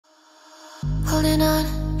Holding on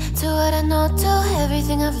to what I know, to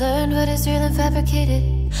everything I've learned. What is real and fabricated?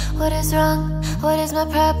 What is wrong? What is my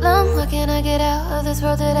problem? How can I get out of this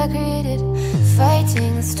world that I created?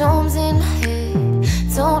 Fighting storms in my head.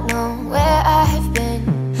 Don't know where I have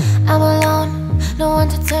been. I'm alone, no one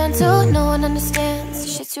to turn to. No one understands,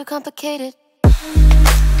 shit's too complicated.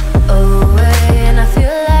 Away, and I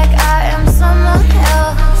feel like I am someone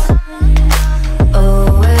else.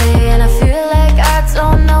 Away, and I feel like I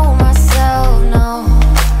don't know myself, no.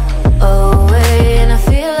 Away, and I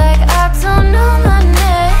feel like I don't know my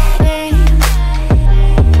name.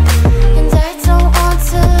 And I don't want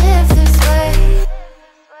to live this way.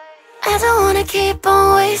 I don't wanna keep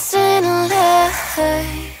on wasting a life.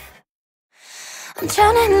 I'm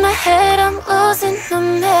drowning in my head, I'm losing my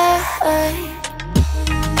mind.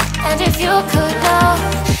 And if you could know,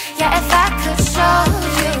 yeah, if I could show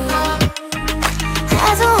you,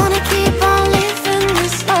 I don't wanna keep on living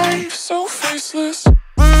this life so faceless.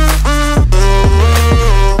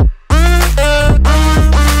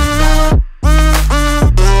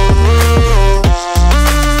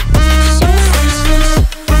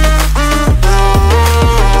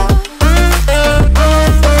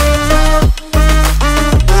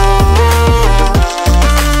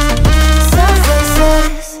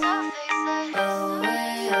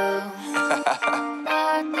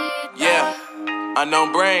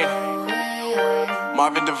 Unknown brain,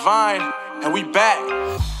 Marvin Divine, and we back.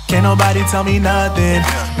 Can't nobody tell me nothing.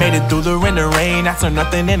 Made it through the rain, I turned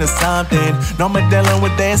nothing into something. No more dealing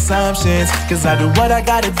with their assumptions, cause I do what I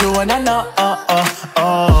gotta do and I know,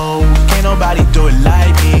 can't nobody do it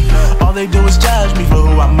like me. All they do is judge me for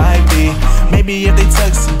who I might be. Maybe if they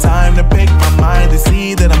took some time to pick my mind, they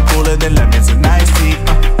see that I'm cooler than lemons and iced tea.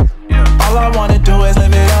 All I wanna do is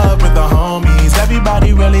live it up with the homies.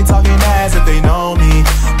 Everybody really talking as if they know me,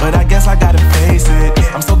 but I guess I gotta face it.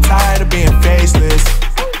 I'm so tired of being faceless.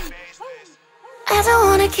 I don't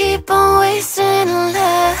wanna keep on wasting a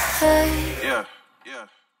life.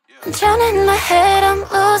 I'm drowning in my head, I'm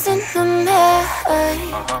losing my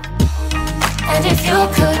mind. And if you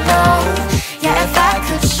could know, yeah, if I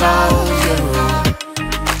could show you,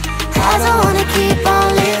 I don't wanna keep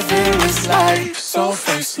on living this life so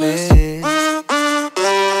faceless.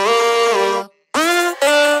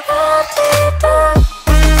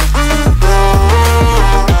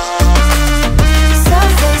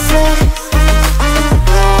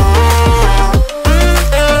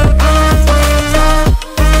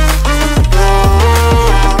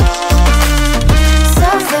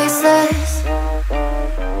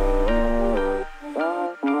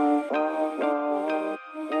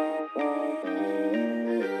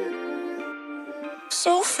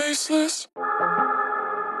 So faceless.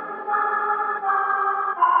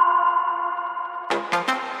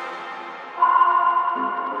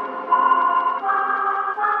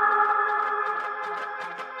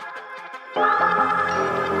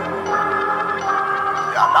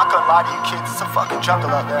 I'm not gonna lie to you kids, it's a fucking jungle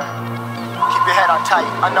out there. Keep your head on tight,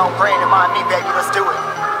 unknown brain and M.I.M.E, baby, let's do it.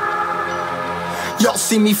 Y'all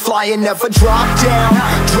see me flying, never drop down,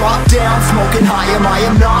 smoking high, I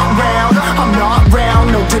am not round, I'm not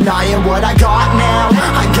round, no denying what I got now,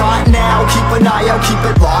 keep an eye out, keep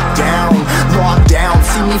it locked down,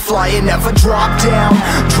 see me flying, never drop down,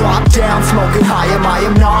 smoking high, I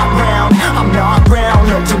am not round, I'm not round,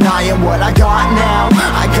 no denying what I got now,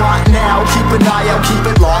 keep an eye out, keep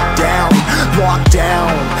it locked down,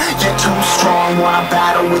 you're too strong, wanna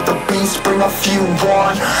battle with the beast, bring a few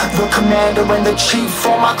on, the commander and the chief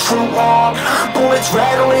for my crew on. Bullets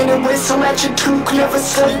rattling and whistle at your toque. Never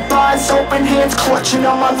sleep, eyes open, hands clutching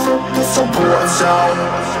on my loop. This a war zone.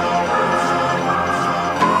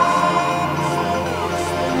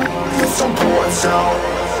 This a war zone.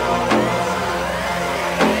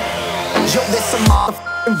 Yo, this a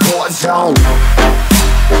motherfucking war zone.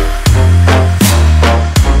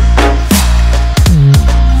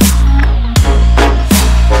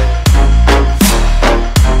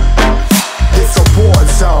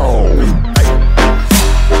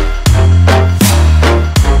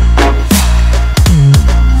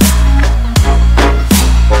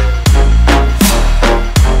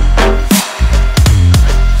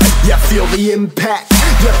 The impact,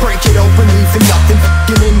 yeah, break it open, leaving nothing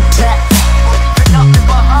f***ing intact.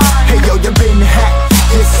 Hey yo, you been hacked,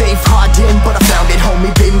 you're safe, hard in, but I found it, homie,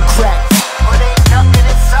 been cracked.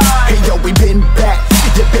 Hey yo, we been back,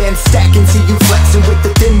 your band stacking, see you flexing with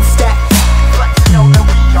the thin stack.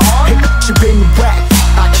 Hey, you been whacked,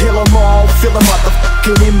 I kill them all, feel a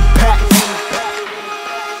motherfucking impact.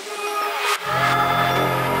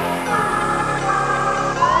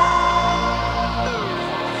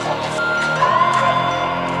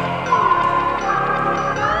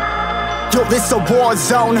 Yo, this a war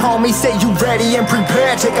zone, homie. Say you ready and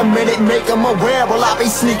prepared. Take a minute, make them aware. Well, I be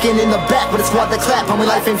sneaking in the back, but it's what the clap, homie,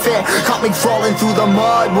 life ain't fair. Caught me crawling through the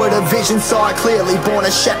mud with a vision, saw it clearly. Born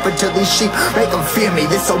a shepherd to these sheep, make them fear me.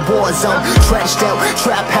 This a war zone, trashed out,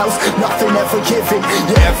 trap house, nothing ever given.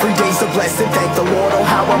 Yeah, every day's a blessing, thank the Lord on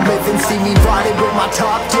how I'm living. See me riding with my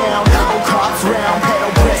top down, no cops round,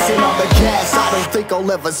 pedal pressing on the gas. I don't think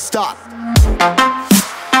I'll ever stop.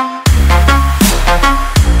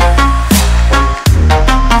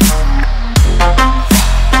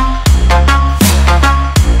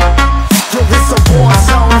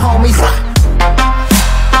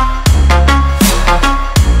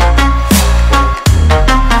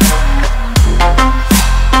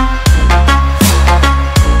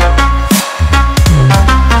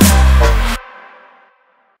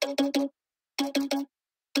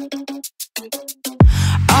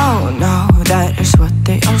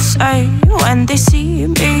 When they see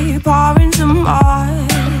me pouring some oil,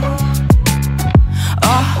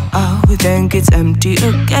 oh, think it's empty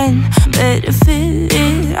again. Better fill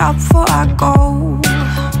it up before I go.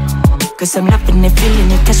 Cause I'm loving it,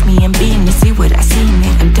 feeling it, touch me and being it. See what I see in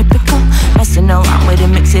it, I'm typical. Messing around with it,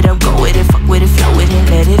 mix it up, go with it, fuck with it, flow with it,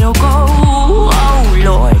 let it all go. Oh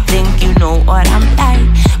Lord, think you know what I'm like,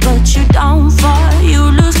 but you don't fall,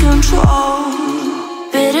 you lose control.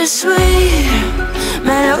 Bittersweet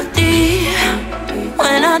melody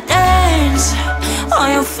when I dance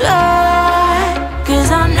on your fly.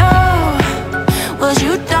 Cause I know what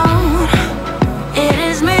you don't, it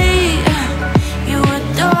is me you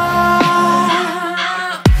adore.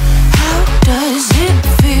 How does it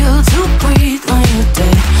feel to breathe when you're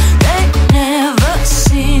dead? They never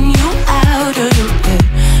seen you out of your bed.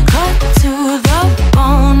 Cut to the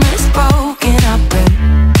bone, it's broken, I bet.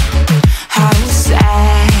 How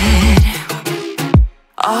sad.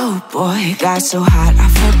 Oh boy, got so hot I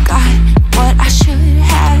forgot what I should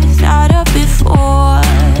have thought of before.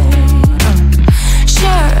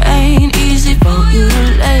 Sure ain't easy for you to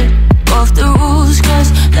let go of the rules,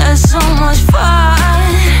 cause that's so much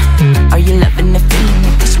fun. Are you loving the feeling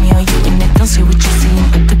it? Touch me, are you in it? Don't say what you're seeing,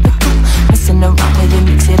 but typical. Messing around with it,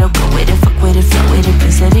 mix it up, go with it, fuck with it, flow with it,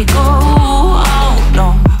 please let it go. Oh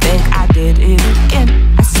no, think I did it again.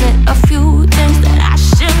 I said a few things that I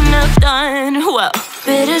shouldn't have done. Well,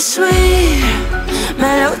 bittersweet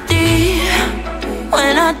melody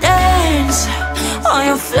when I dance on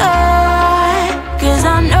your fly. Cause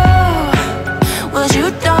I know what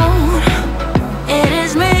you don't, it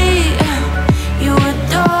is me you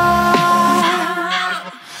adore.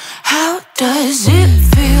 How does it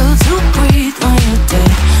feel to breathe when you're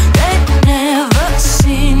dead? They never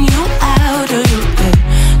seen you out of your bed.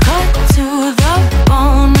 Cut to the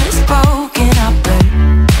bone, it's broken, I bet.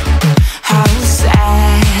 How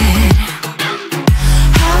sad.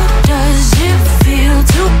 How does it feel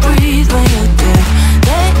to breathe when you're dead?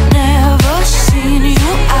 They never seen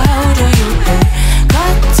you out of your bed.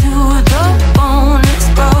 Cut to the bone, it's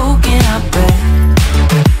broken, I bet.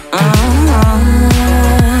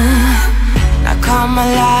 Now come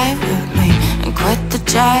alive with me and quit the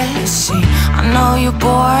jealousy. I know you're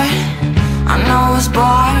bored, I know it's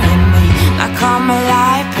boring me. Now come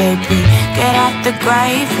alive, baby, get out the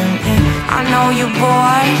grave and live. I know you're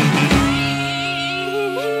bored.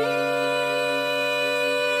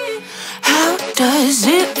 How does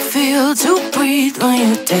it feel to breathe when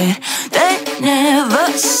you're dead? They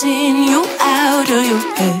never seen you out of your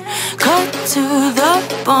bed. Cut to the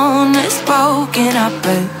bone, it's broken, I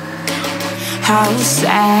bet. How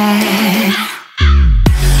sad.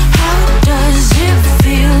 How does it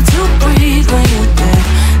feel to breathe when you're dead?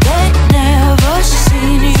 They never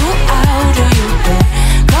seen you out of your bed.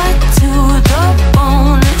 Cut to the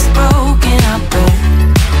bone, it's broken, I bet.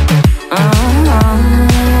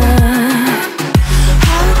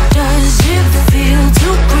 How does it feel to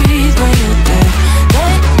breathe when you're dead?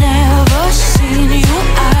 They never seen you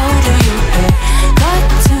out of your bed. Cut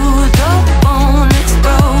to the bone, it's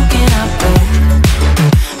broken, I bet.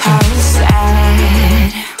 How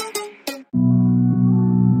sad.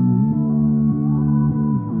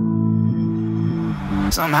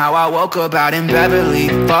 Somehow I woke up out in Beverly,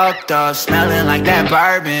 fucked up, smelling like that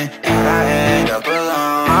bourbon, and I end up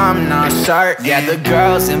alone. I'm not certain. Yeah, the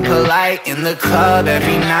girls impolite in the club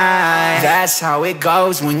every night. That's how it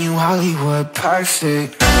goes when you Hollywood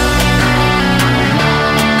perfect.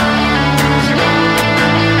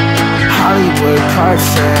 Hollywood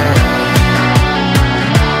perfect.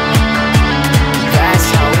 That's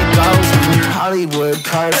how it goes when you Hollywood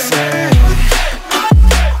perfect.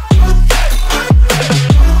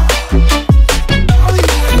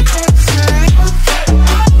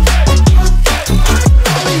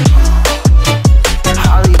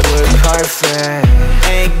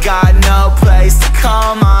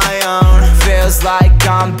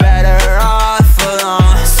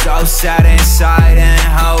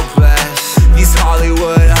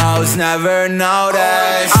 never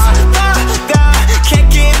noticed. Can't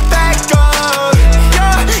get back up.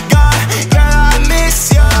 You're gone, girl, I miss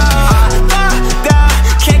you.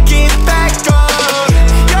 Can't get back up.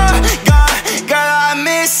 You're gone, girl, I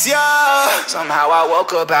miss you. Somehow I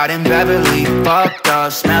woke up out in Beverly, fucked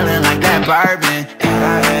up, smelling like that bourbon, and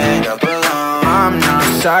I end up alone. I'm not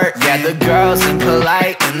certain. Yeah, the girls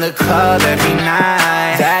impolite in the club every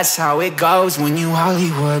night. That's how it goes when you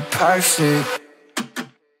Hollywood perfect.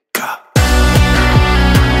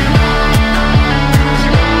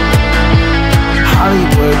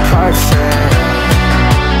 Hollywood perfect.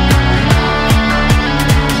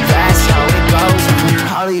 That's how it goes when you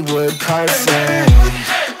Hollywood perfect.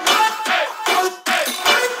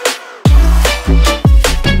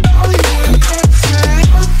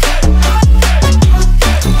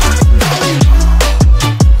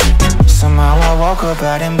 Somehow I woke up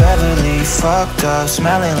out in Beverly, fucked up,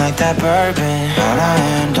 smelling like that bourbon, how'd I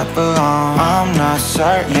end up alone? I'm not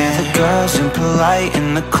certain. Yeah, the girls impolite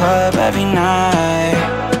in the club every night.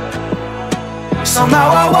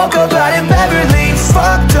 Somehow I woke up out in Beverly,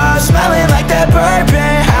 fucked up, smelling like that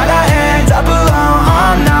bourbon, how'd I end up alone?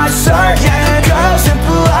 I'm not certain. Yeah, the girls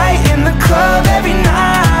impolite in the club every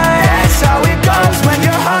night. That's how it goes when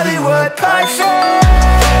you're Hollywood perfect.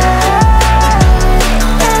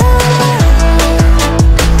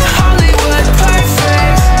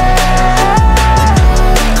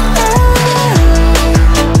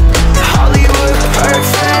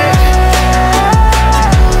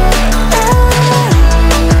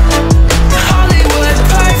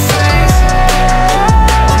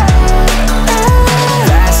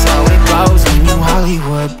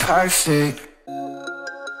 Perfect.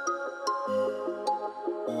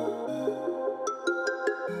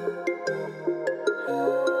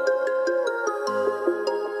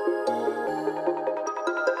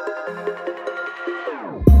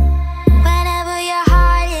 Whenever your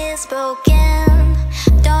heart is broken,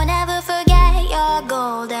 don't ever forget you're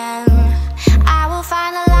golden. I will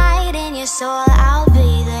find a light in your soul, I'll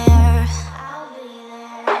be there.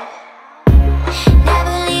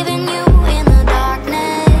 Never leaving you in the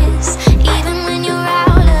darkness, even when you're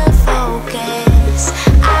out of focus.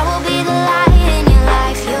 I will be the light in your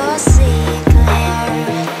life, you'll see it clear.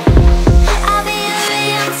 I'll be your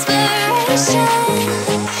inspiration,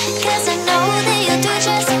 'cause I know that you'll do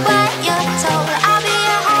just what you're told. I'll be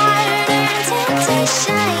your hard-earned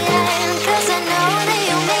temptation, 'cause I know that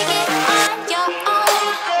you'll make it on your own.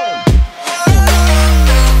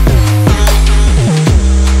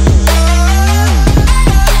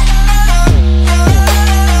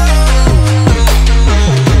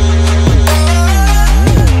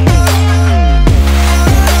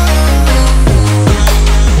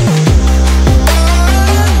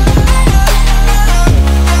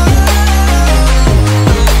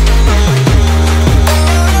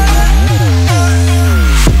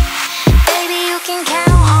 Baby, you can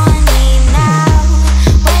count on me now.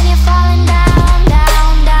 When you're falling down,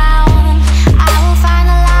 down, down, I will find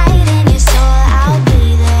a light in your soul, I'll be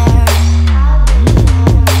there.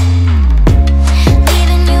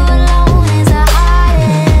 Leaving you alone is the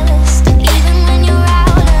hardest, even when you're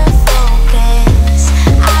out of focus.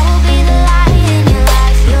 I will be the light in your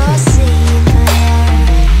life, you'll see it clear.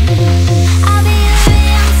 I'll be your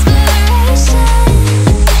inspiration,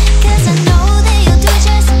 'cause I know that you'll do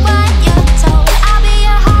just what you're told. I'll be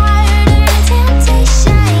your hard-earned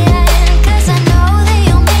temptation, 'cause I know that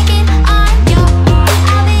you'll make it on your own.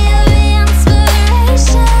 I'll be your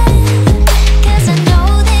inspiration, 'cause I know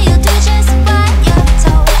that you'll do just what you're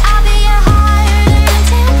told. I'll be your hard-earned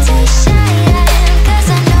temptation, 'cause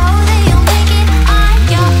I know that you'll make it on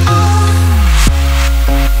your own.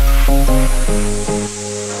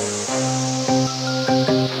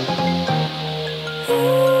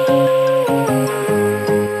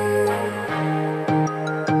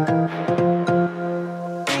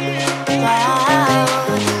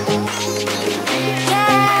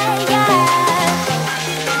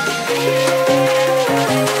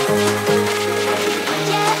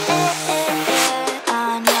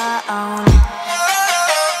 On your own.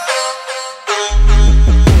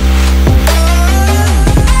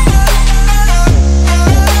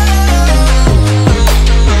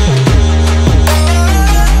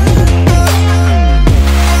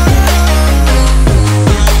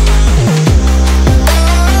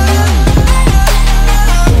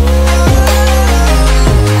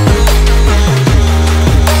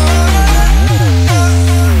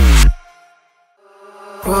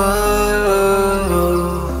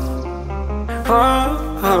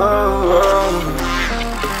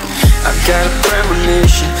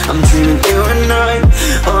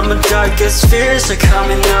 guess fears are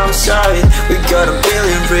coming outside. We got a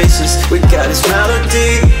billion races, we got this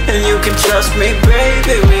melody, and you can trust me,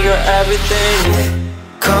 baby, we got everything.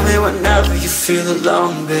 Call me whenever you feel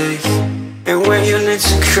alone, babe, and when you need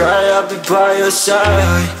to cry, I'll be by your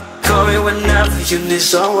side. Call me whenever you need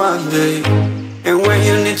someone, babe, and when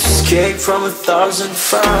you need to escape from 1,000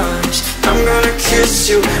 fires. I'm gonna kiss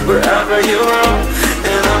you wherever you are,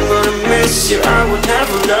 and I'm gonna miss you, I will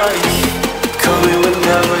never lie. Call me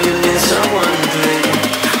whenever you need someone, babe.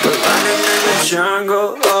 We're running in the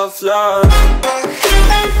jungle of love.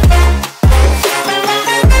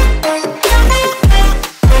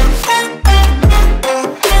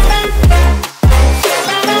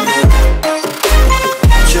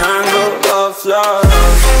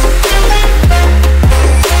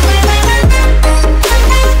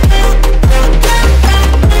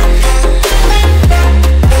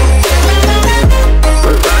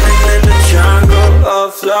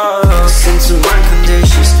 Listen to my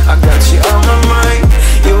conditions, I got you on my mind.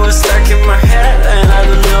 You were stuck in my head and I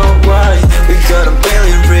don't know why. We got a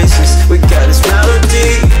billion races, we got this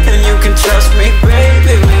melody, and you can trust me,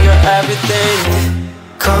 baby, we got everything.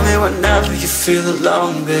 Call me whenever you feel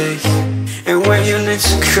alone, babe, and when you need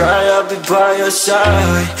to cry, I'll be by your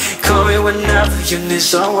side. Call me whenever you need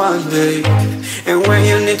someone, babe, and when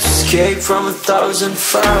you need to escape from 1,000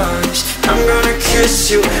 fires. I'm gonna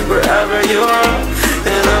kiss you wherever you are,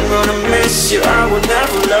 and I'm gonna miss you, I will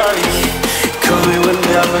never lie. Call me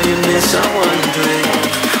whenever you need someone, babe.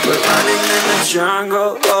 We're running in the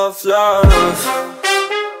jungle of love.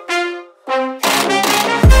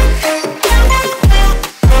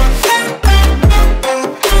 Love.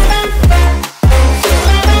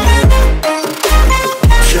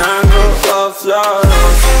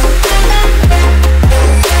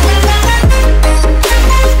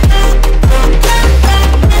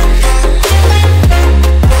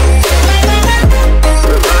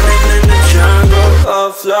 We're running in the jungle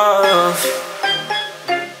of love.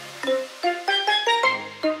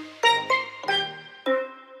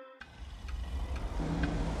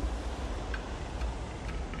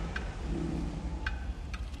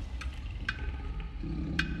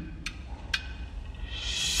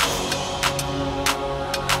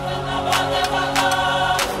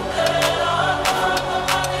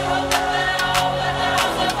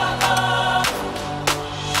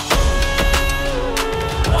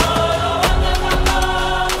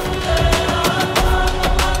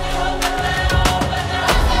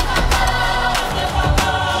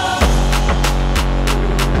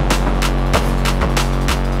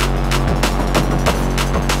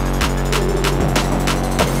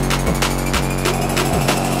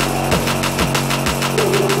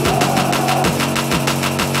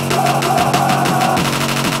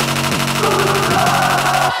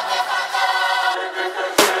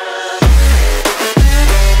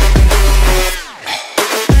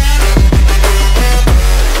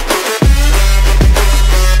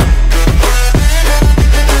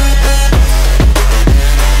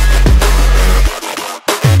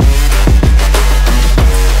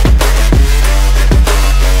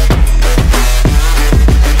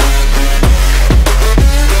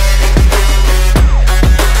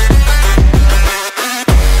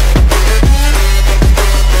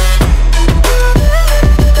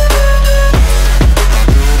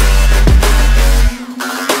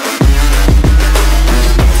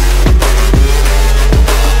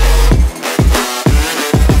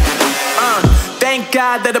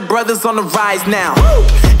 That the brothers on the rise now.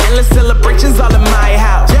 Endless celebrations all in my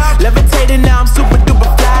house. Levitating now, I'm super duper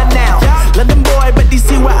fly now. London boy, but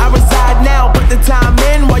DC where I reside now. Put the time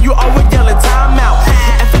in while you always yelling time out.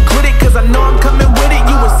 And for quit it, cause I know I'm coming with it.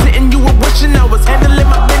 You were sitting, you were wishing I was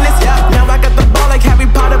handling my business. Now I got the ball like Harry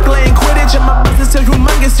Potter playing Quidditch. And my business is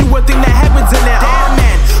humongous, you would think that happens in there. Damn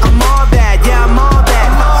man, I'm all that, yeah I'm all that.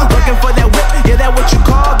 Working for that whip, yeah that what you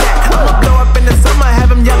call that. I'ma blow up in the summer,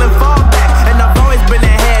 have him yelling fall back. And I've always been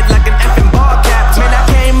ahead like an effing ball cap. Man, I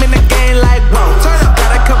came in the game like whoa.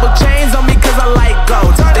 Got a couple chains on me cause I like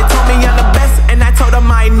gold. They told me I'm the best and I told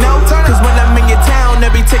them I know. Cause when I'm in your town,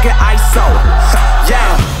 every ticket I sold.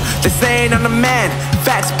 Yeah, they saying I'm the man.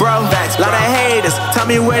 Facts, bro. Lot of haters, tell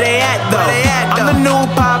me where they at though. I'm the new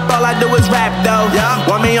pop, all I do is rap though.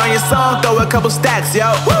 Want me on your song, throw a couple stacks,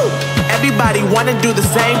 yo. Woo! Everybody wanna do the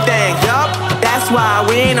same thing. That's why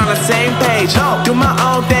we ain't on the same page. Do my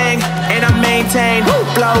own thing and I maintain.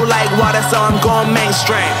 Flow like water, so I'm going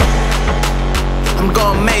mainstream. I'm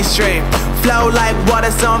going mainstream. Flow like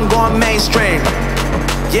water, so I'm going mainstream.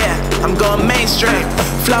 Yeah, I'm going mainstream.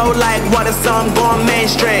 Flow like water, so I'm going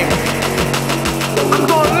mainstream. I'm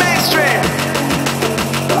going mainstream.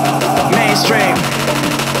 Mainstream.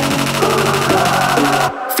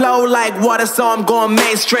 Flow like water, so I'm going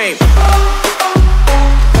mainstream.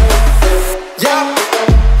 Yeah.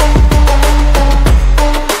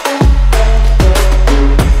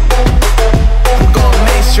 I'm going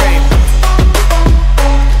mainstream.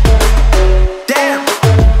 Damn.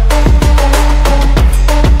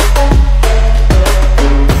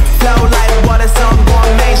 Flow like water, so I'm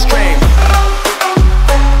going mainstream.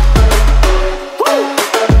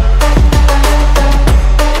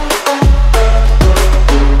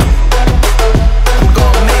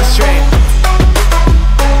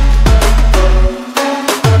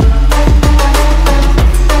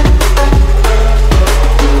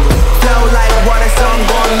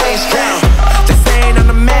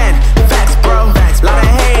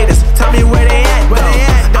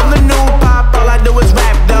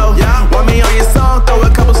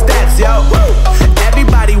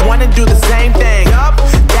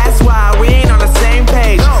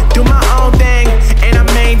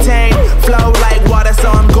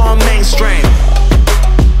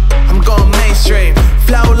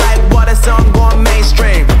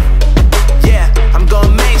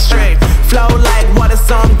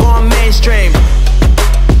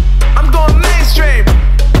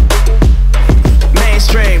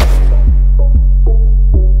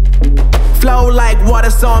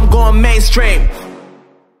 So I'm going mainstream.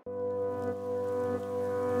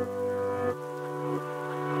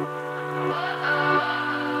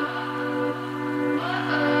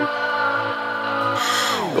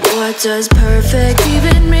 What does perfect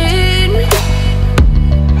even mean?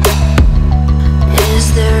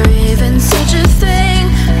 Is there even such a thing?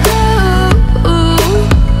 Ooh,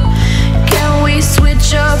 can we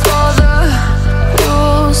switch up all the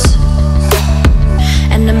rules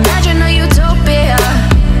and imagine a utopia?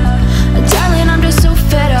 Darling, I'm just so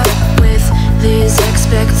fed up with these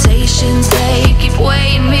expectations. They keep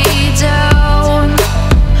weighing me down.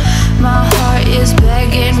 My heart is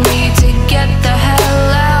begging me to get the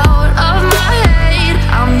hell out of my head.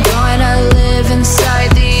 I'm gonna live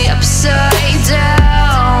inside the upside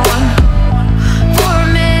down for a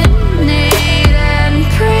minute and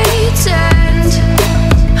pretend,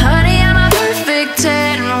 honey, I'm a perfect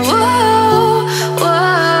 10. Whoa,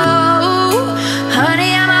 whoa,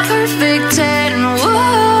 honey, I'm a perfect 10.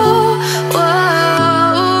 Whoa,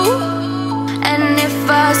 whoa, and if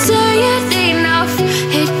I say it enough,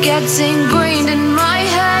 it gets ingrained in my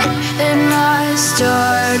head, and I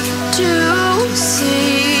start to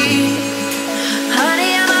see,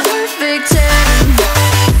 honey, I'm a perfect 10.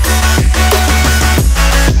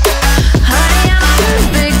 Honey, I'm a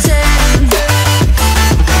perfect 10.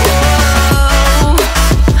 Whoa,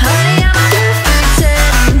 honey, I'm a perfect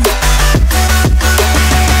 10.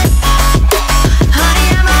 Honey,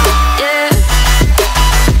 I'm a, yeah.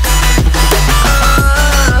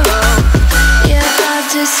 Oh, yeah, I've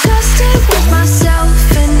discussed it with myself,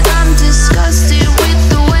 and I'm disgusted with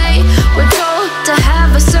the way we're told to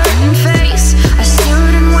have a certain face. I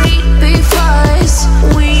stood and wait because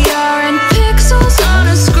we aren't pixels on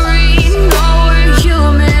a screen. No, we're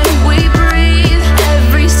human, we breathe.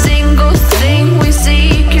 Every single thing we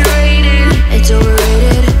see curated, it's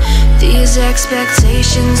overrated. These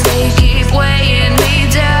expectations, they keep weighing me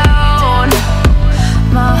down.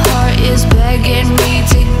 My heart is begging me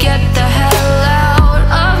to get the hell out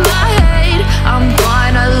of my head. I'm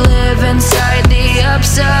gonna live inside the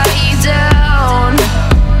upside down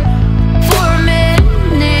for a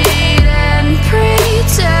minute and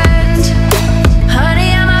pretend,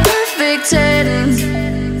 honey, I'm a perfect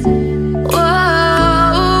 10.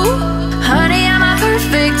 Whoa, honey, I'm a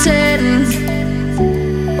perfect 10.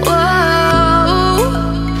 Whoa,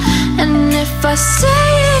 and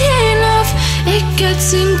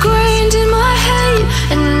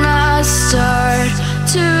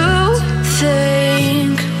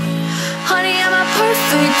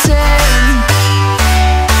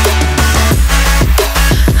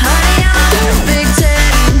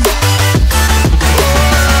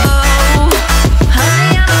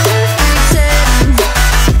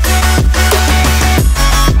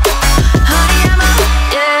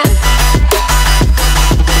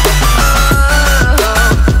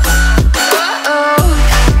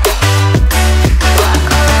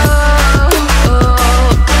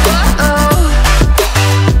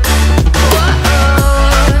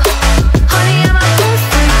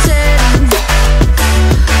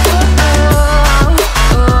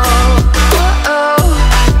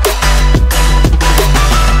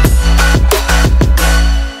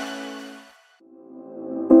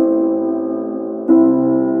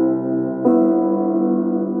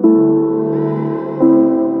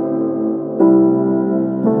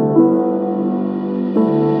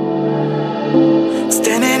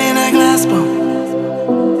last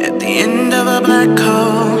bump at the end of a black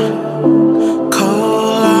hole,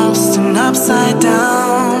 cold, lost and upside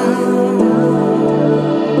down.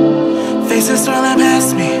 Faces swirling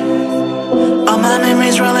past me, all my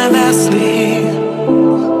memories rolling vastly,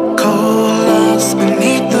 cold, lost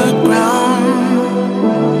beneath the ground.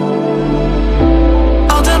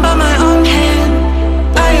 All done by my own hand,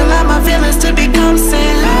 I allow my feelings to become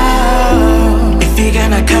sand. Oh, if you're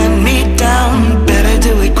gonna cut me down, better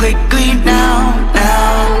do it quickly now,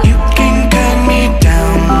 now. You can cut me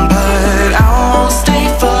down, but I won't stay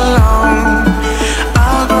for long.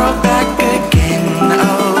 I'll grow back again,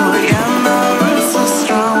 oh yeah, my roots are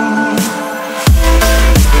strong.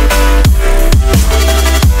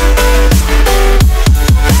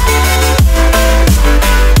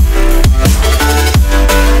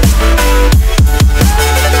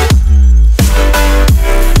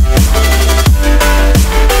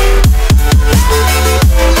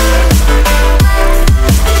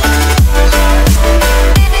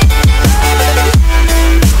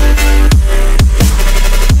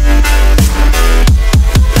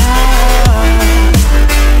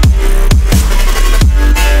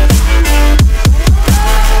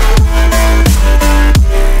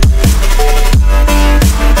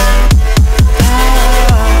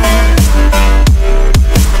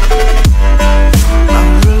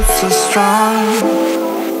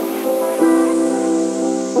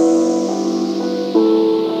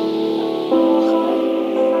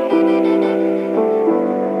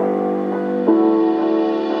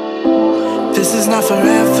 This is not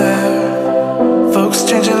forever. Folks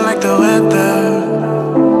changing like the weather,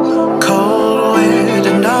 cold, wet,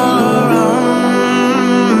 and all around.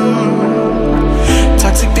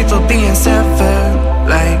 Toxic people being severed,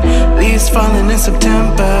 like leaves falling in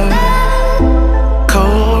September,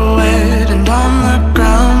 cold, wet, and on the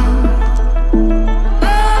ground.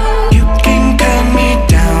 You can cut me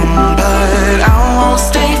down, but I won't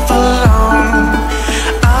stay for long.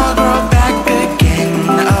 I'll grow back again,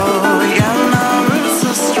 oh yeah, my roots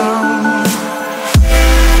are strong.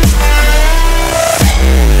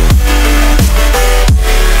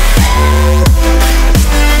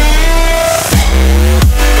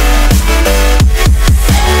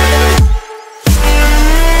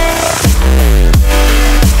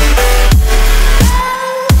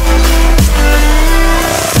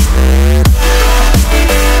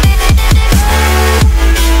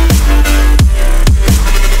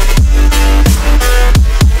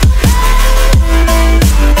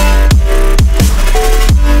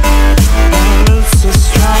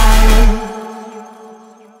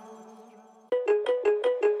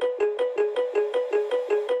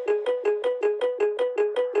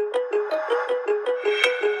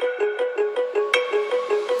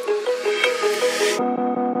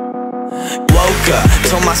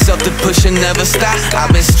 Told myself to push and never stop.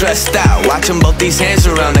 I've been stressed out, watching both these hands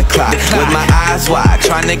around the clock, with my eyes wide,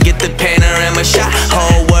 trying to get the panorama shot.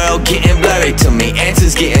 Whole world getting blurry to me,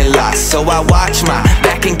 answers getting lost. So I watch my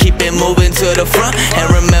back and keep it moving to the front,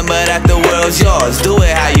 and remember that the world's yours, do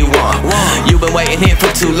it how you want. You've been waiting here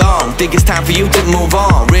for too long, think it's time for you to move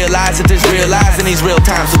on. Realize that there's real lies in these real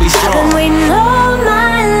times, to be strong. I've been waiting all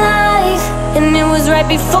my life, and it was right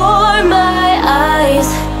before my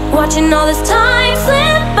eyes, watching all this time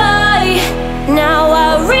slip by. Now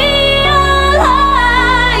I realize,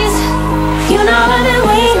 you know I've been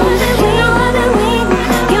waiting, you know I've been waiting,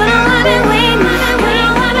 you know I've been waiting, you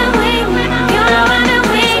know I've been waiting, you know I've been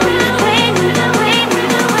waiting, waiting,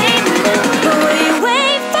 waiting, waiting. But will you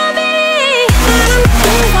wait for me?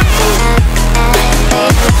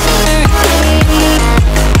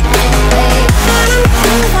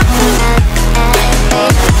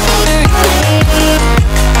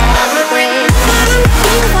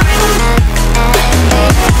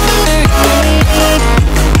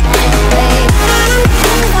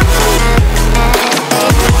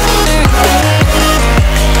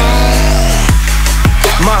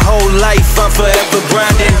 Life, I'm forever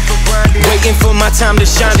grinding, waiting for my time to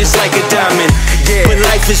shine just like a diamond. When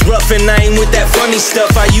life is rough and I ain't with that funny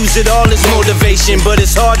stuff, I use it all as motivation, but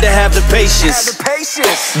it's hard to have the patience.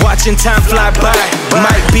 Watching time fly by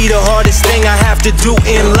might be the hardest thing I have to do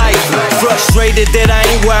in life. Frustrated that I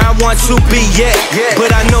ain't where I want to be yet, but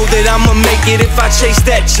I know that I'ma make it if I chase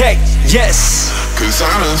that check, yes. Cause I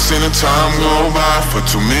done seen the time go by for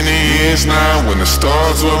too many years now, when the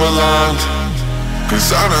stars were aligned.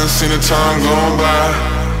 Cause I done seen the time go by.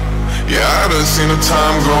 Yeah, I done seen the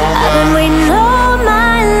time go by. I've been waiting all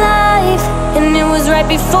my life, and it was right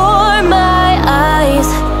before my eyes,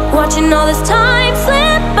 watching all this time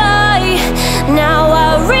slip by. Now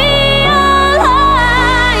I realize,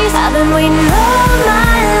 I've been waiting all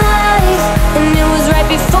my life.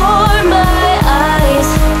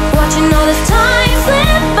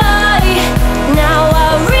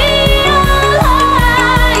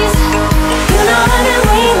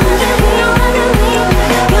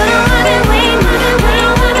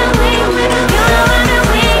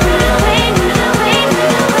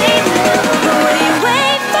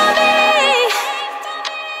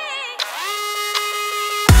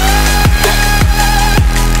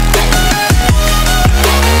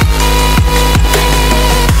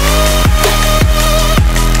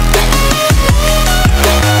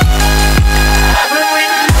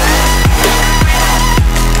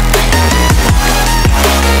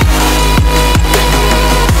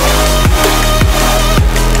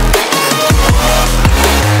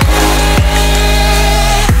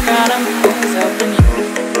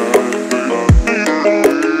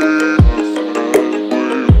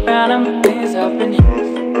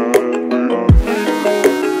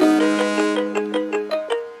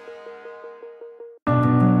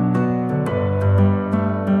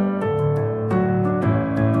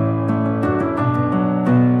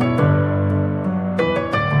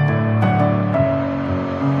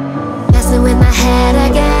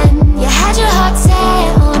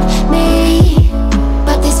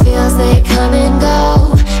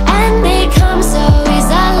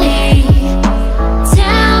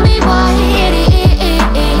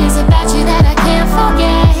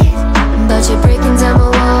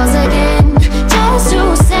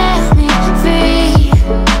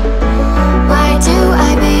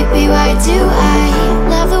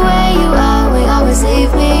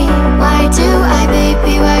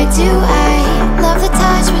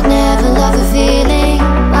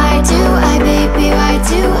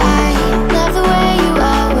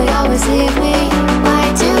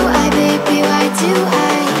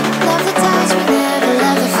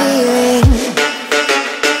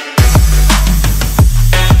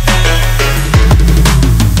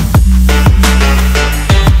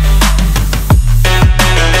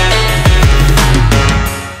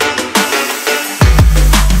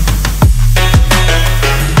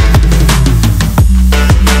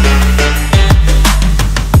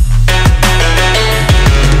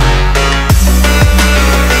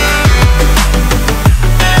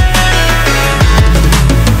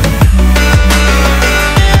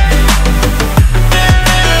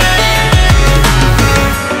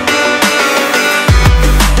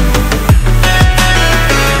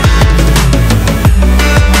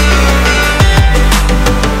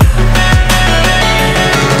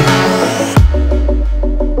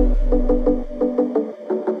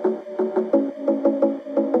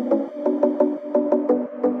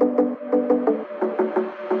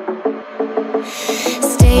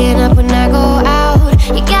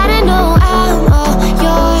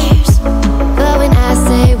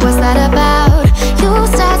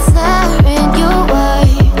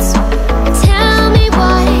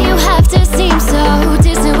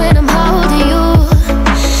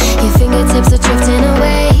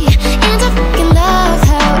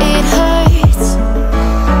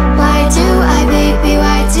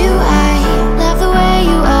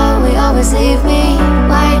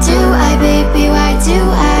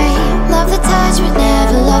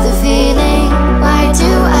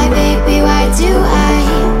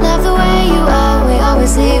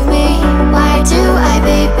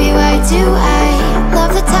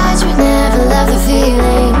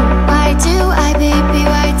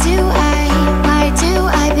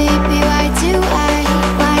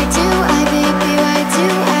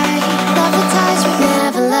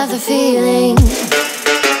 feeling.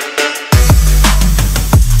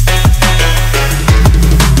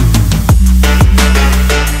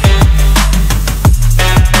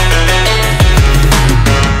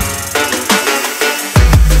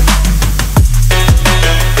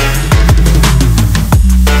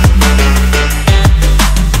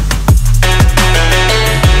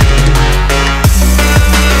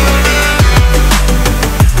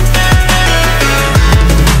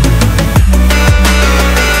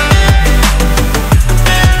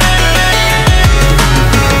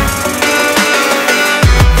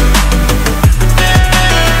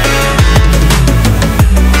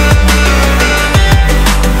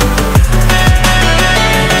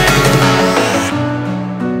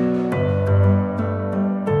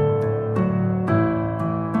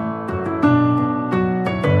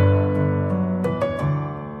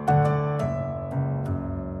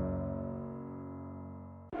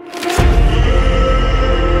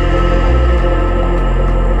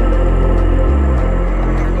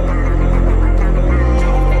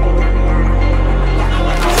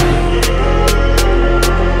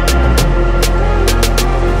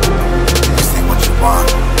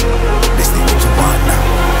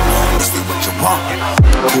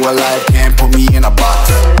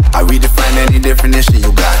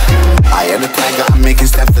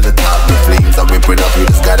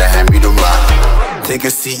 Take a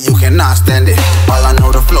seat, you cannot stand it. All I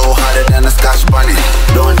know, the flow harder than a Scotch bunny.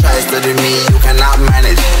 Don't try to study me, you cannot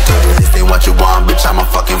manage. This ain't what you want, bitch, I'm a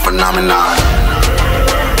fucking phenomenon.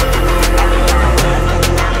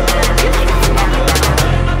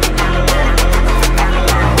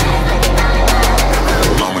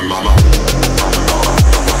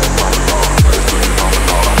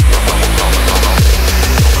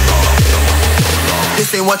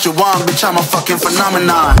 This ain't what you want, bitch, I'm a fucking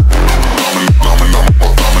phenomenon.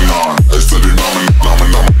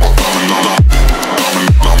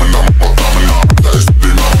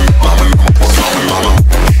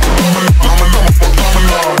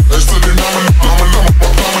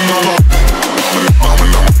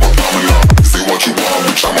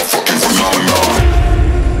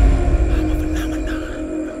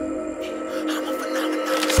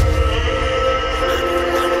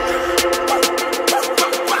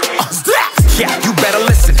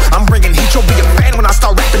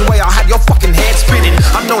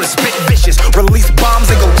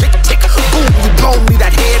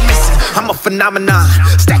 Phenomenon,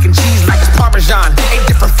 stacking cheese like it's Parmesan. 8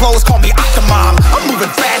 different flows, call me Octomom. I'm moving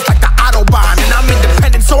fast like the Autobahn, and I'm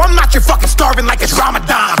independent, so I'm not your fucking starving like it's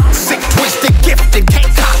Ramadan. Sick, twisted, gifted, can't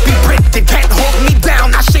copy, printed, can't hold me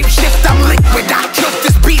down. I shape shift, I'm liquid. I killed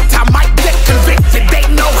this beat, I might get convicted. They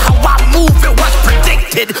know how I move, it was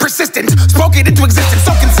predicted. Persistent, spoke it into existence,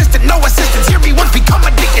 so consistent, no assistance. Hear me once, become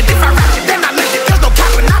addicted. If I rap it, then I live it. There's no cap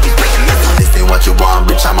when I be spitting this. This ain't what you want,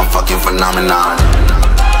 bitch, I'm a fucking phenomenon.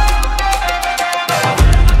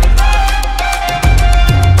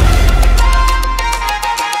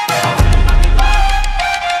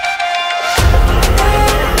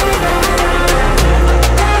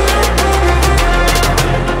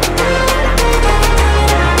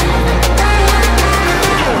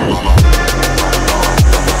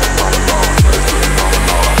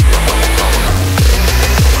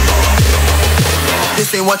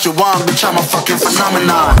 This ain't what you want, bitch, I'm a fucking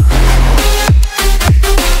phenomenon.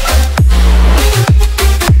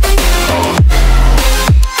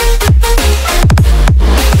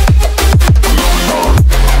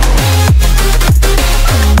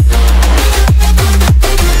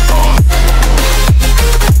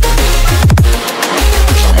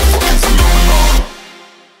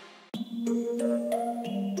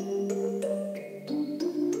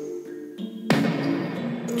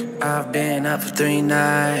 I've been up for 3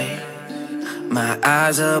 nights. My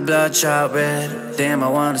eyes are bloodshot red. Damn, I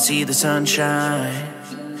wanna see the sunshine.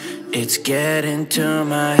 It's getting to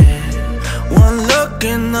my head. One look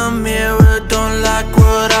in the mirror, don't like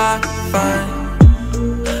what I find.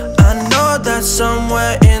 I know that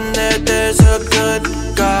somewhere in there there's a good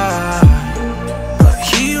guy, but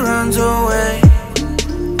he runs away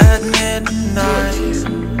at midnight.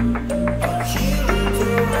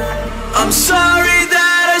 I'm sorry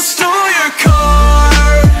that I stole your car.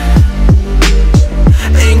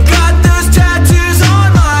 Ain't got those tattoos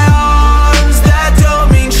on my arms that don't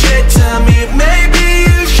mean shit to me. Maybe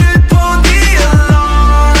you should pull the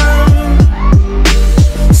alarm,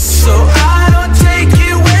 so I don't take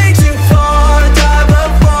it way too far. Die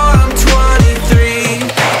before I'm 23.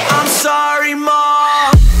 I'm sorry,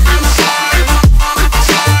 Mom. I'm sorry, Mom.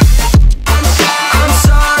 I'm sorry, Mom. I'm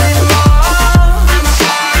sorry, Mom.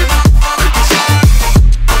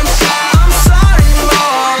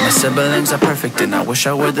 perfect and I wish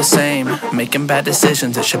I were the same. Making bad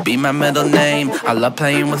decisions, it should be my middle name. I love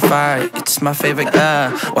playing with fire, it's my favorite.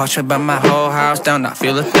 Watch me burn my whole house down, not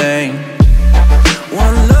feel a thing.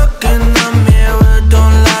 One look in the mirror,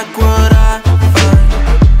 don't like what I find.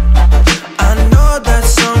 I know that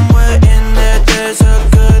somewhere in there there's a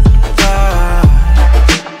good guy,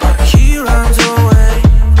 but he runs away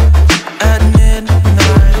at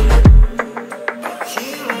midnight.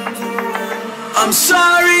 I'm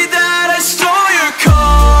sorry that I stole your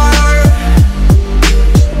car.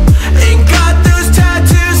 Ain't got those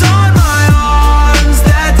tattoos on my arms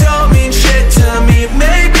that don't mean shit to me.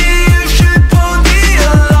 Maybe you should pull the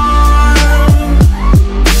alarm,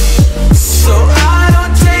 so I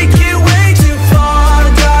don't take it way too far.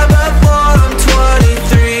 Die before I'm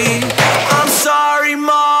 23. I'm sorry,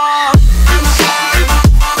 Mom. I'm sorry, Mom.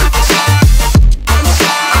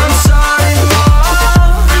 I'm sorry,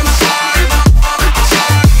 Mom.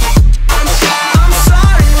 I'm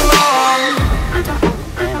sorry, Mom.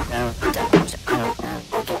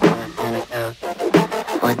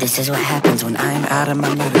 Well, this is what happens when I'm out of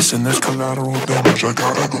my medicine. There's collateral damage, I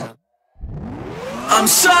gotta go. I'm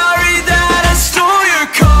sorry that I stole your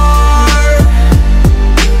car.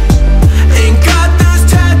 Ain't got those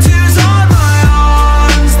tattoos on my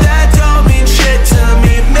arms that don't mean shit to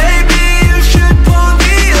me. Maybe you should pull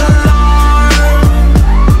the alarm,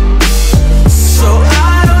 so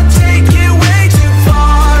I don't take it way too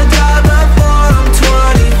far. Die before I'm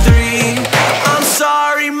 23. I'm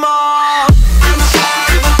sorry, Mom. I'm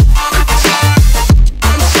sorry, Mom.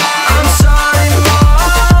 I'm sorry, Mom.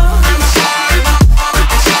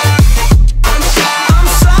 I'm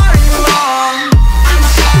sorry, Mom.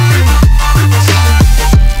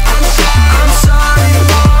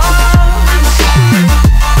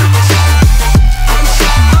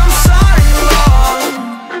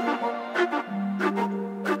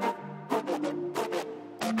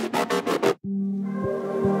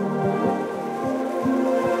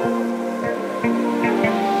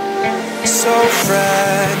 So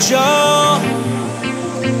fragile,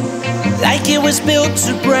 like it was built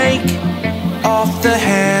to break off the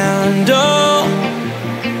handle.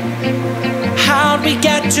 How'd we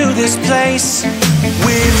get to this place?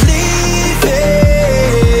 We're leaving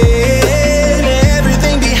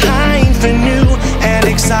everything behind for new and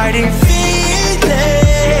exciting feelings,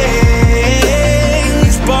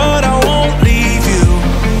 but I won't leave you.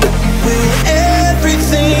 Will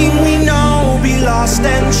everything we know be lost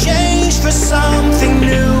and changed for something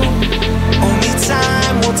new? Only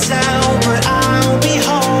time will tell, but I'll be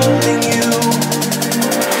holding you.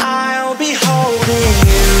 I'll be holding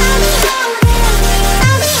you.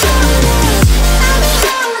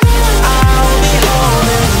 I'll be holding you. I'll be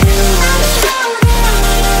holding you.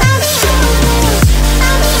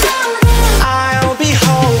 I'll be holding you. I'll be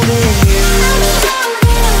holding you.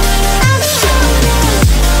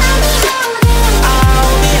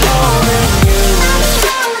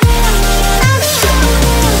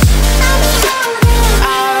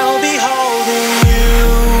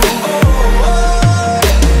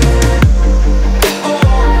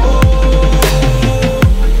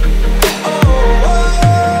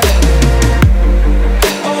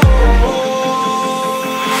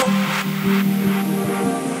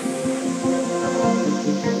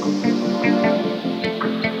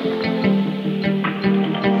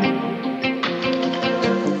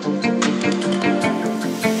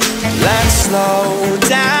 Let's slow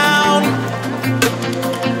down.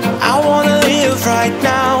 I wanna live right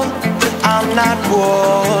now. I'm not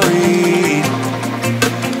worried,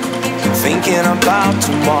 thinking about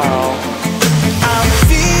tomorrow. I'm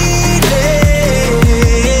feeling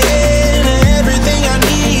everything I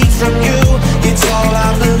need from you. It's all I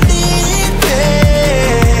believe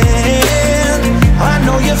in. I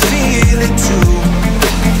know you feel it too.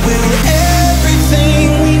 Will everything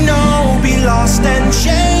we know be lost and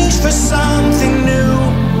changed for something new?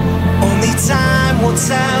 Only time will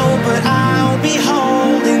tell, but I'll be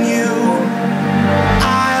holding you.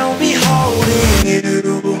 I'll be holding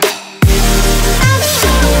you.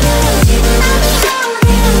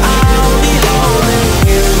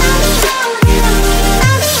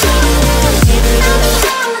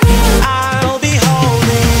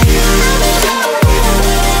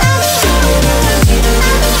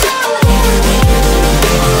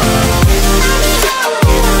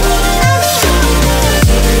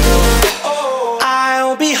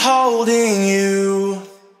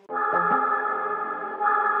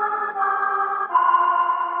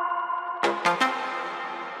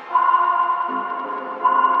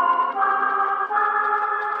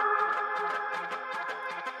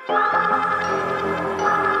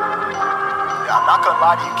 not gonna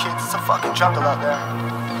lie to you kids, it's a fucking jungle out there.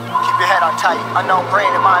 Keep your head on tight. Unknown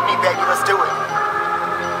brain in M.I.M.E, baby, let's do it.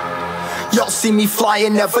 Y'all see me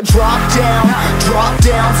flying, never drop down,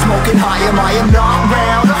 smoking high, I am not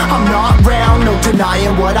round, I'm not round, no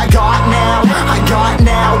denying what I got now,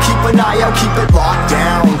 keep an eye out, keep it locked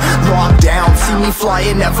down, see me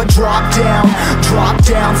flying, never drop down,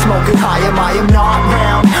 smoking high, I am not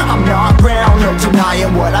round, I'm not round, no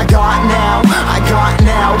denying what I got now,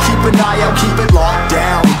 keep an eye out, keep it locked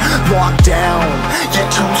down, you're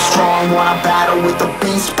too strong, wanna battle with the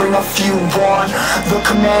beast, bring a few on, the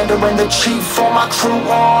commander and the chief for my crew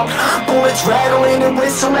armed, bullets rattling and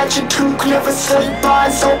whistle at your toque, never sleep,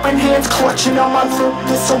 eyes open, hands clutching on my loop,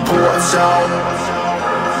 this a war zone.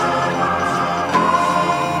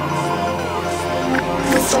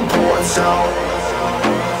 This a war zone.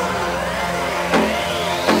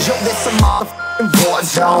 Yo, this a motherfucking war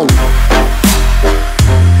zone.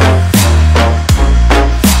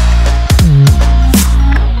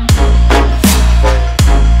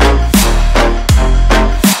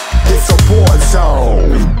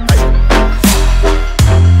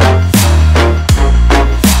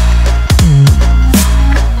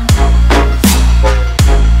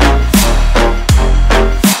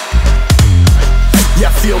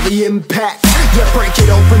 The impact, yeah, break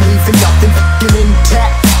it open, leaving nothing f***ing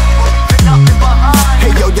intact.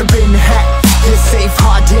 Hey yo, you been hacked, you're safe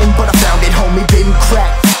hiding, but I found it, homie, been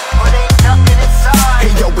cracked. But ain't nothing inside.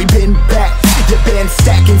 Hey yo, we been back, your band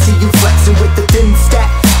stacking, see you flexing with the thin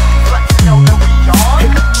stack. Flexing on the beyond.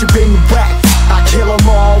 Hey, you been whacked, I kill them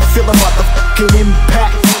all, feel the motherfucking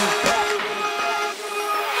impact.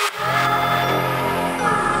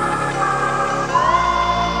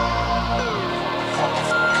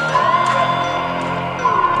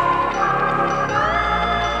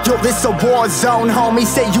 Yo, this a war zone, homie,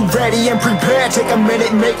 say you ready and prepared. Take a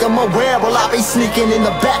minute, make them aware. Well, I be sneaking in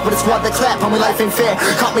the back, but it's what the clap, homie, life ain't fair.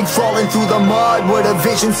 Caught me crawling through the mud with a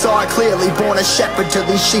vision, saw it clearly. Born a shepherd to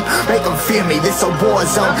these sheep, make them fear me. This a war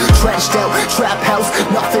zone, trashed out, trap house,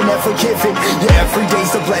 nothing ever given. Yeah, every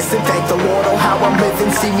day's a blessing, thank the Lord, oh how I'm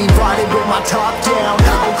living. See me riding with my top down,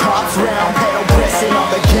 oh cops round, pedal pressing on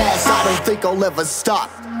the gas. I don't think I'll ever stop.